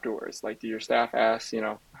do afterwards? Like, do your staff ask,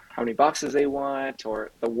 how many boxes they want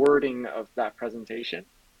or the wording of that presentation?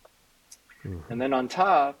 And then on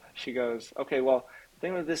top, she goes, okay, well,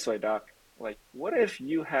 think of it this way, doc. Like, what if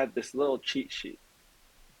you had this little cheat sheet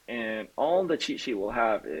and all the cheat sheet will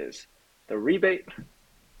have is the rebate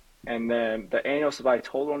and then the annual supply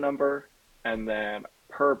total number and then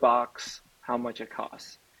per box, how much it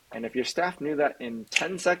costs. And if your staff knew that in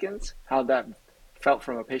 10 seconds, how that felt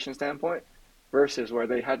from a patient standpoint versus where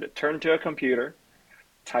they had to turn to a computer,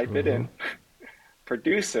 type it in,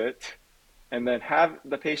 produce it, and then have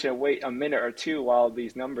the patient wait a minute or two while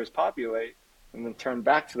these numbers populate, and then turn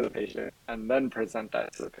back to the patient and then present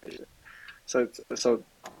that to the patient. So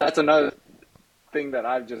that's another thing that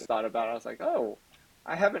I've just thought about. I was like, oh,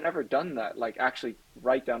 I haven't ever done that. Like actually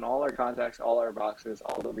write down all our contacts, all our boxes,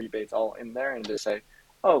 all the rebates, all in there, and just say,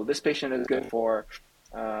 oh, this patient is good for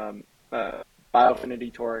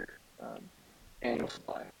bioaffinity toric annual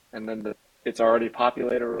supply, and then it's already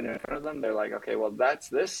populated right in front of them. They're like, okay, well that's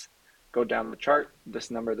this. Go down the chart,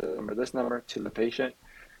 this number, this number to the patient.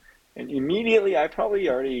 And immediately, I probably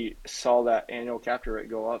already saw that annual capture rate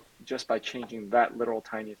go up just by changing that little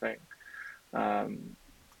tiny thing.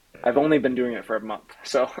 I've only been doing it for a month,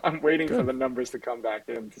 so I'm waiting for the numbers to come back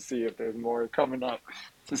in to see if there's more coming up,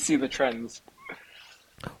 to see the trends.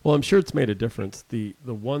 Well, I'm sure it's made a difference. The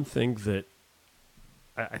one thing that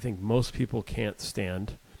I think most people can't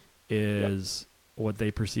stand is what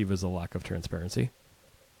they perceive as a lack of transparency.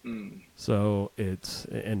 So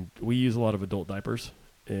and we use a lot of adult diapers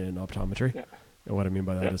in optometry. And what I mean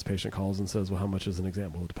by that is patient calls and says, well, how much is an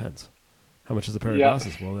exam? Well, it depends. How much is a pair of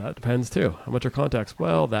glasses? Well, that depends too. How much are contacts?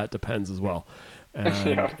 Well, that depends as well.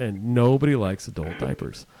 And nobody likes adult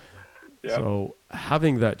diapers. So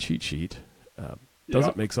having that cheat sheet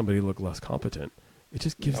doesn't make somebody look less competent. It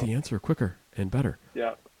just gives the answer quicker and better.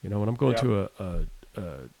 When I'm going to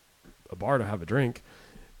a bar to have a drink,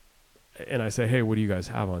 and I say, hey, what do you guys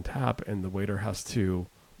have on tap? And the waiter has to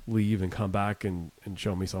leave and come back and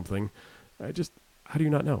show me something. How do you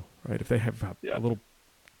not know, right? If they have a little,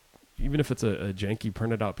 even if it's a janky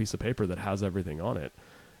printed out piece of paper that has everything on it,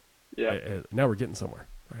 now we're getting somewhere.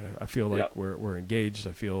 Right? I feel like we're engaged.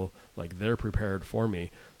 I feel like they're prepared for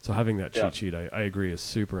me. So having that cheat sheet, I agree, is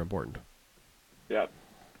super important.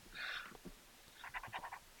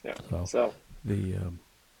 So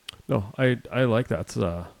no, I like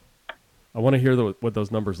that. I want to hear what those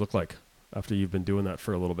numbers look like after you've been doing that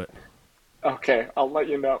for a little bit. Okay, I'll let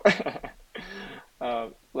you know.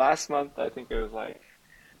 Last month, I think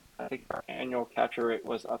our annual capture rate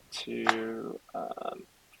was up to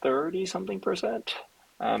 30 something percent,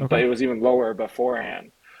 but it was even lower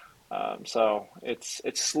beforehand. So it's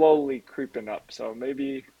slowly creeping up. So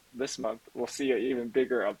maybe this month we'll see an even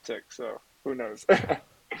bigger uptick. So who knows?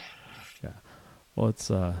 Well, it's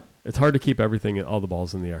hard to keep all the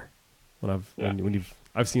balls in the air.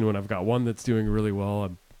 I've seen when I've got one that's doing really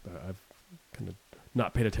well, I've kind of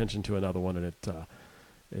not paid attention to another one, and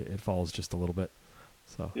it falls just a little bit.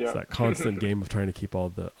 So it's that constant game of trying to keep all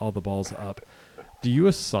the balls up. Do you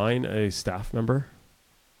assign a staff member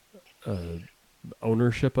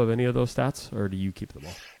ownership of any of those stats, or do you keep them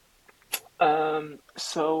all?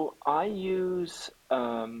 So I use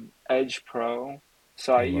Edge Pro.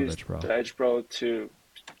 So I use Edge Pro. the Edge Pro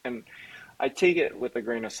and I take it with a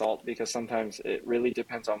grain of salt because sometimes it really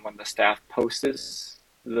depends on when the staff posts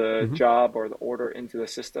the Mm-hmm. job or the order into the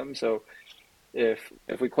system. So if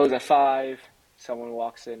we close at 5, someone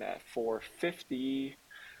walks in at 4:50,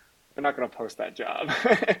 they're not going to post that job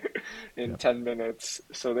in Yep. 10 minutes.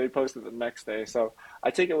 So they post it the next day. So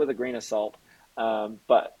I take it with a grain of salt.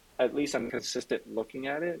 But at least I'm consistent looking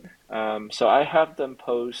at it. So I have them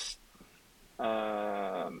post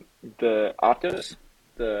the optos,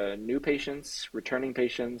 the new patients, returning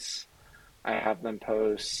patients. I have them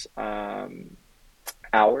post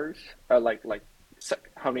hours, like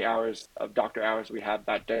how many hours of doctor hours we had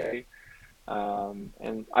that day,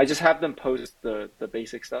 and I just have them post the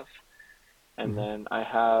basic stuff, and Mm-hmm. then I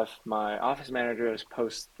have my office managers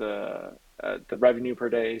post the revenue per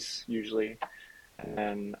days usually,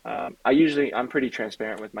 and I'm pretty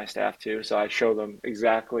transparent with my staff too, so I show them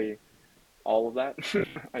exactly all of that.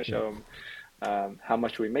 I Yep. show them how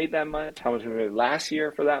much we made that month, how much we made last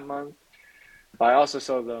year for that month. But I also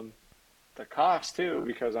show them the cost too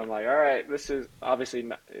because I'm like, all right, this is obviously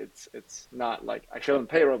not, it's not like I show them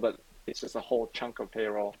payroll, but it's just a whole chunk of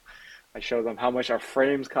payroll. I show them how much our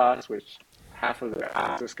frames cost, which half of their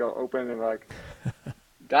eyes just go open and like,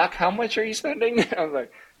 Doc, how much are you spending? I was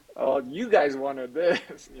like, oh, you guys wanted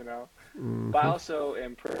this, you know. But I Mm-hmm. also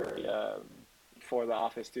am pretty for the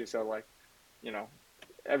office too. So like, you know,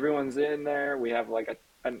 everyone's in there. We have like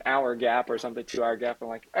an hour gap or something, 2 hour gap. I'm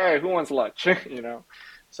like, all right, who wants lunch? You know,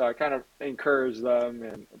 so I kind of encourage them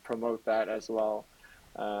and promote that as well.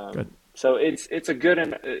 Good. So it's a good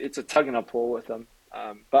and it's a tug and a pull with them.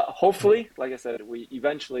 But Yep. hopefully, like I said, we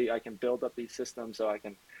eventually I can build up these systems so I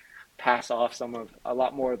can pass off a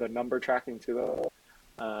lot more of the number tracking to them.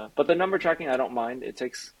 But the number tracking I don't mind. It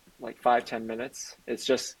takes like 5-10 minutes. It's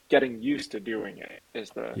just getting used to doing it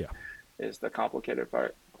Yeah. is the complicated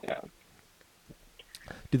part. Yeah.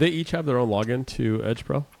 Do they each have their own login to Edge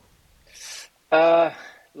Pro? Uh,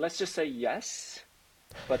 let's just say yes,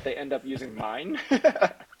 but they end up using mine.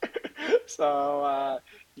 So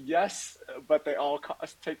yes, but they all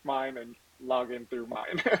take mine and log in through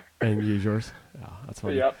mine. And use yours? Yeah, that's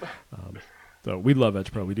funny. Yep. Um, so we love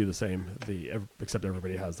Edge Pro. We do the same. Except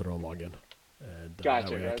everybody has their own login, and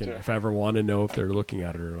that Gotcha, way I can, gotcha, if I ever want to know if they're looking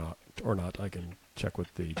at it or not, I can check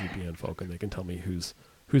with the GPN folk, and they can tell me who's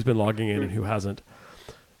been logging in and who hasn't.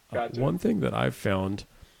 gotcha. One thing that I've found,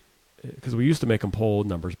 because we used to make them pull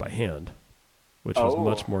numbers by hand, which was Oh,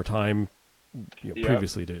 much more time, yep,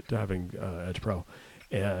 previously to having Edge Pro,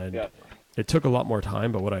 and yep. it took a lot more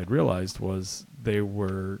time. But what I had realized was they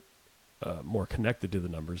were more connected to the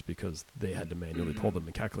numbers because they had to manually pull them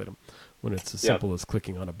and calculate them. When it's as Yep. simple as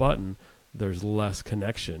clicking on a button, there's less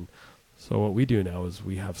connection. So what we do now is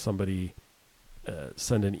we have somebody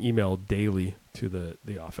send an email daily to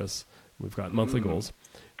the office. We've got monthly Mm, goals,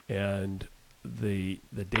 and the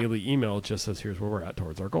daily email just says here's where we're at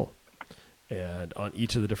towards our goal, and on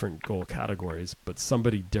each of the different goal categories. But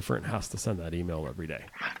somebody different has to send that email every day,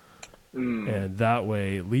 mm, and that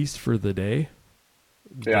way, at least for the day,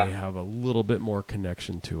 yeah. they have a little bit more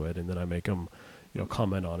connection to it. And then I make them,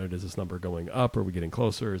 comment on it. Is this number going up? Are we getting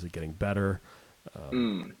closer? Is it getting better? Um,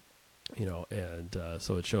 Mm, and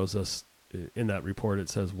so it shows us in that report. It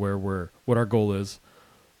says what our goal is,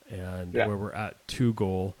 and yeah. where we're at to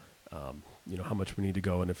goal. How much we need to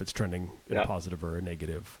go, and if it's trending in a Yeah. positive or a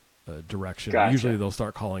negative direction. And usually Gotcha. they'll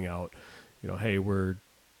start calling out, hey, we're,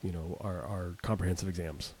 our comprehensive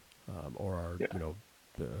exams, or our, Yeah.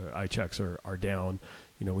 eye checks are down.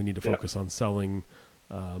 We need to Yeah. focus on selling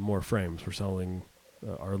more frames. We're selling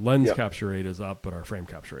our lens Yep. capture rate is up, but our frame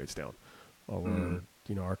capture rate's down. Mm, Or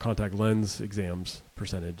our contact lens exams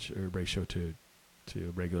percentage or ratio to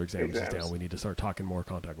regular exams is down. exams. We need to start talking more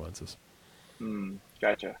contact lenses.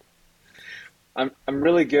 Gotcha. I'm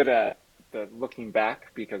really good at the looking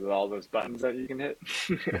back because of all those buttons that you can hit.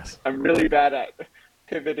 Yes. I'm really bad at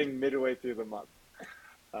pivoting midway through the month.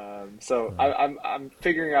 So Uh, I'm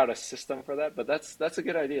figuring out a system for that, but that's a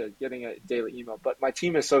good idea, getting a daily email. But my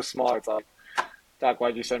team is so small, it's like, Doc,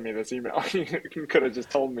 why'd you send me this email? You could have just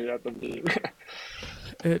told me at the meeting.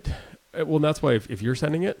 it, well, that's why if you're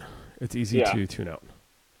sending it, it's easy Yeah, to tune out,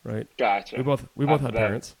 right? We gotcha. both we both had That,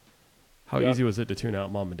 parents. How yep. easy was it to tune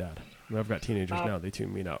out mom and dad? I mean, I've got teenagers Uh, now; they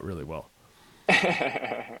tune me out really well.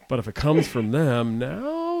 But if it comes from them,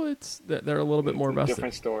 now they're a little bit it's more a vested.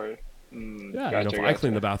 different story. Yeah, if Gotcha, I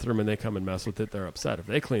clean the gotcha. bathroom and they come and mess with it, they're upset. If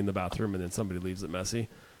they clean the bathroom and then somebody leaves it messy,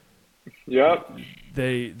 Yep.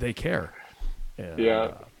 they care. And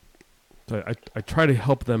Yeah. so I try to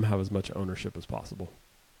help them have as much ownership as possible.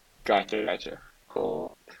 Gotcha, gotcha.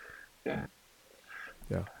 Cool. Yeah.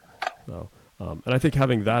 Yeah. So And I think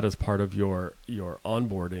having that as part of your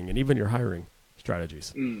onboarding and even your hiring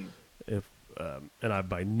strategies. If and I'm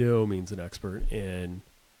by no means an expert in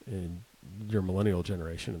your millennial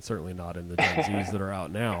generation, and certainly not in the Gen Zs that are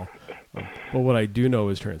out now. But what I do know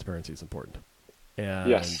is transparency is important,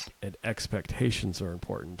 Yes. and expectations are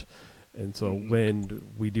important. And so Mm-hmm. when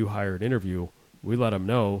we do hire an interview, we let them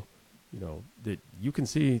know, that you can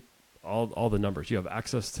see all the numbers. You have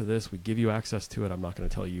access to this. We give you access to it. I'm not going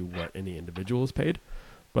to tell you what any individual is paid,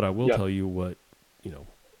 but I will Yep. tell you what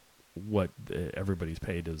everybody's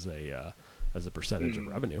paid as a percentage of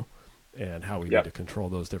revenue, and how we need Yep. to control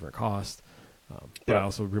those different costs. But I Yep.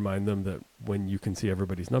 also remind them that when you can see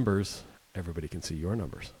everybody's numbers, everybody can see your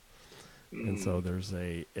numbers. And so there's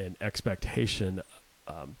an expectation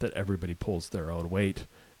that everybody pulls their own weight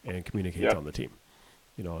and communicates Yep. on the team.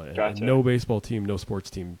 And Gotcha. no baseball team, no sports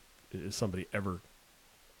team is somebody ever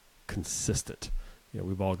consistent.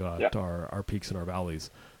 We've all got Yep. our peaks and our valleys,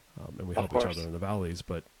 and we Of help each course. other in the valleys.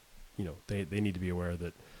 But they need to be aware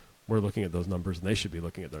that we're looking at those numbers, and they should be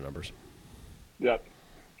looking at their numbers. Yep.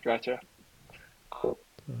 Gotcha. Cool.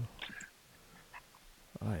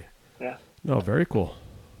 Aye. Yeah. No, very cool,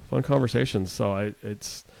 fun conversations. So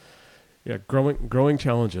growing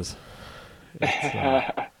challenges.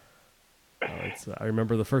 I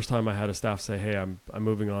remember the first time I had a staff say, "Hey, I'm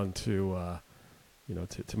moving on to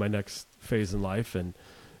to my next phase in life," and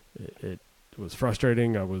it was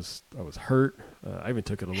frustrating. I was hurt. I even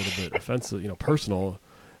took it a little bit offensive, personal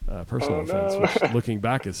Oh offense, no. which looking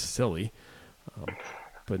back is silly.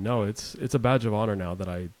 But no, it's a badge of honor now that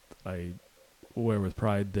I wear with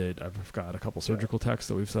pride that I've got a couple surgical techs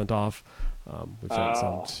that we've sent off. We've sent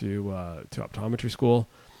some to optometry school.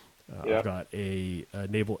 I've Yep. got a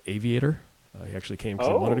naval aviator. He actually came because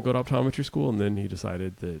he wanted to Oh. go to optometry school, and then he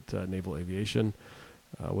decided that naval aviation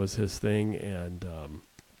was his thing, and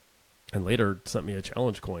later sent me a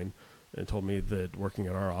challenge coin and told me that working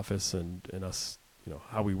at our office and us,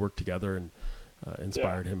 how we work together, and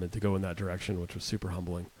inspired him to go in that direction, which was super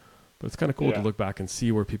humbling. But it's kind of cool to Yeah. look back and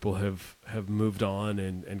see where people have moved on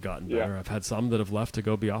and gotten better. Yeah. I've had some that have left to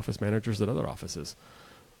go be office managers at other offices,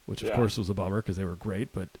 which of Yeah. course was a bummer because they were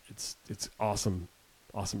great, but it's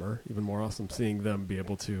even more awesome seeing them be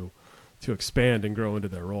able to expand and grow into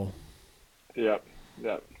their role. Yep.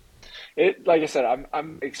 Yep. Like I said,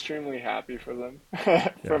 I'm extremely happy for them Yeah.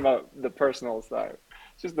 from the personal side.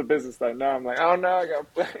 Just the business side. Now I'm like, oh no, I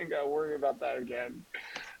got to worry about that again.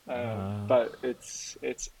 Uh, But it's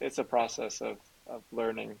a process of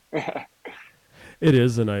learning. it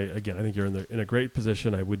is, and I think you're in a great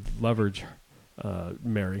position. I would leverage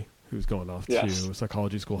Mary, who's going off Yes. to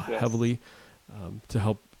psychology school, Yes. heavily to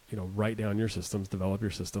help write down your systems, develop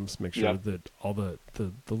your systems, make sure Yep. that all the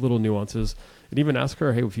little nuances, and even ask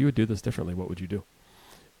her, hey, if you would do this differently, what would you do?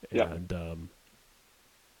 Yep.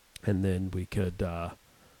 And then we could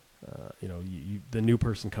the new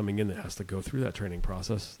person coming in that has to go through that training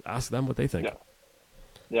process, ask them what they think. Yeah.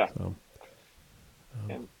 Yeah. So,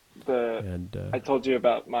 And and I told you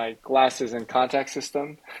about my glasses and contact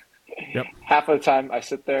system. yep. Half of the time I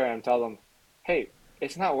sit there and tell them, "Hey,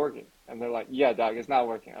 it's not working." And they're like, "Yeah, Doug, it's not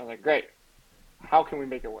working." I'm like, "Great. How can we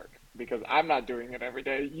make it work? Because I'm not doing it every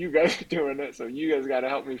day. You guys are doing it, so you guys got to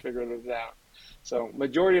help me figure this out." So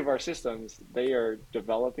majority of our systems, they are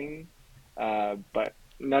developing, but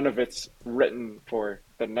none of it's written for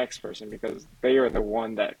the next person because they are the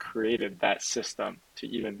one that created that system to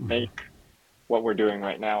even Mhm. make what we're doing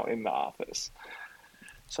right now in the office.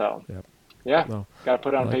 So Yep. yeah, No, got to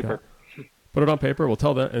put it I on like that. paper. Put it on paper. We'll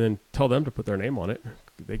tell them, and then tell them to put their name on it.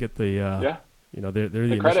 They get the, Yeah, they're the the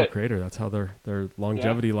initial credit. creator. That's how their Yeah,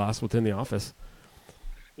 longevity lasts within the office.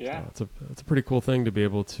 yeah, So it's a pretty cool thing to be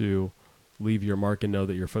able to leave your mark and know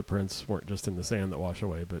that your footprints weren't just in the sand that wash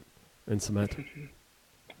away, but in cement.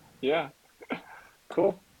 yeah.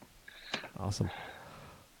 Cool. Awesome.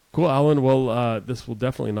 Cool, Alan. Well, this will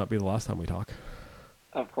definitely not be the last time we talk.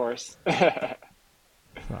 Of course. I'm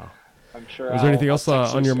So, sure was there anything I'll else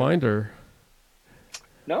text you on your soon. mind, or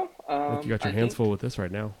No, I think you got your hands full with this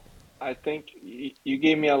right now? I think you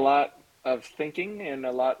gave me a lot of thinking and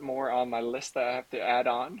a lot more on my list that I have to add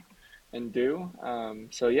on and do.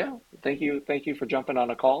 So yeah, thank you for jumping on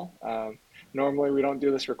a call. Normally we don't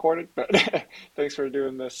do this recorded, but thanks for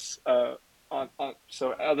doing this on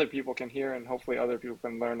so other people can hear and hopefully other people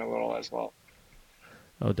can learn a little as well.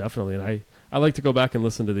 Oh, definitely. And I like to go back and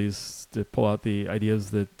listen to these to pull out the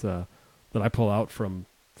ideas that I pull out from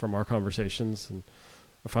our conversations. And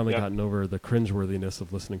I've finally Yep. gotten over the cringeworthiness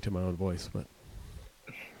of listening to my own voice. But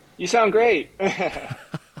You sound great.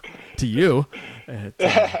 to you, it,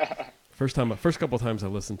 first couple of times I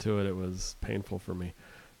listened to it, it was painful for me.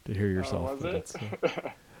 to hear Oh, yourself. was But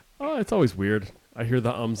it? it's always weird. I hear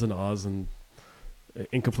the ums and ahs and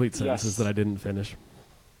incomplete sentences that Yes. I didn't finish.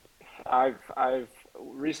 I've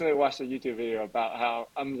recently watched a YouTube video about how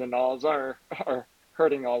ums and ahs are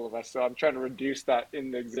hurting all of us. So I'm trying to reduce that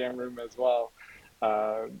in the exam room as well.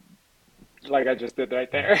 Uh, like I just did right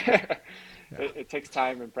Yeah, there. yeah, It takes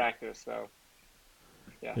time and practice. So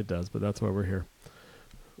yeah. it does. But that's why we're here.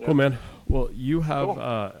 Cool, Yep. man. Well, you have Cool.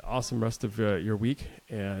 awesome rest of your week,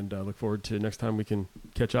 and look forward to next time we can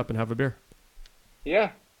catch up and have a beer.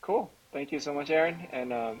 Yeah. Cool. Thank you so much, Aaron. And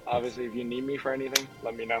Thanks. obviously, if you need me for anything,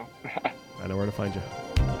 let me know. I know where to find you.